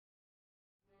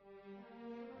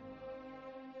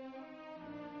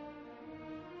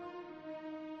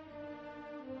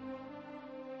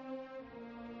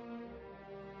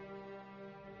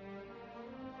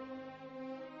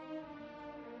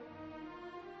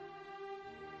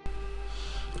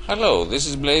Hello, this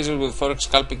is Blazer with forex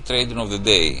scalping trading of the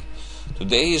day.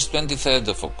 Today is 23rd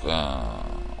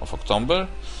of October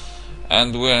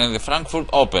and we are in the Frankfurt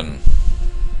Open.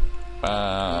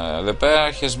 The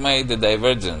pair has made a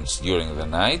divergence during the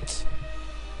night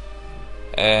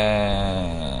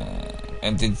and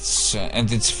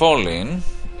it's falling,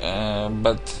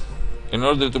 but in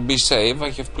order to be safe I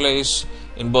have placed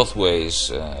in both ways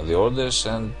the orders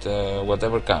and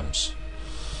whatever comes.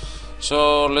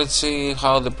 So let's see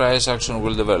how the price action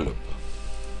will develop.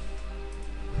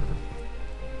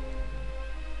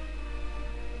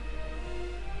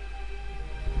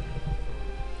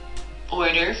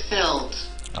 Order filled.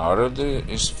 Our order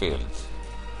is filled.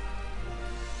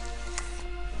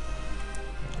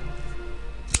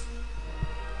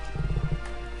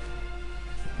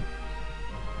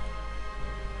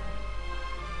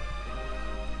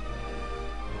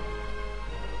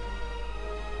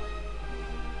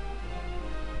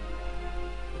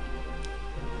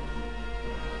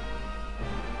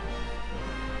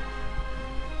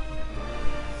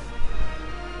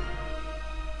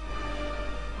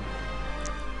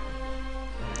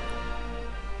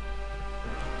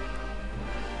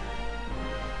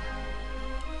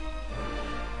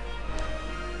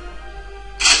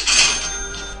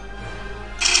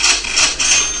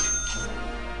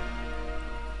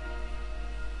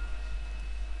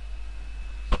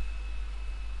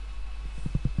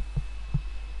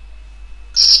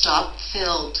 Stop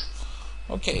filled.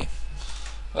 Okay,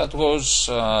 that was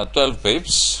 12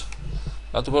 pips.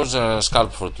 That was a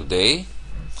scalp for today.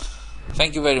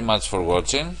 Thank you very much for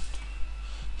watching.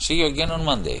 See you again on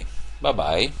Monday. Bye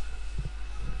bye.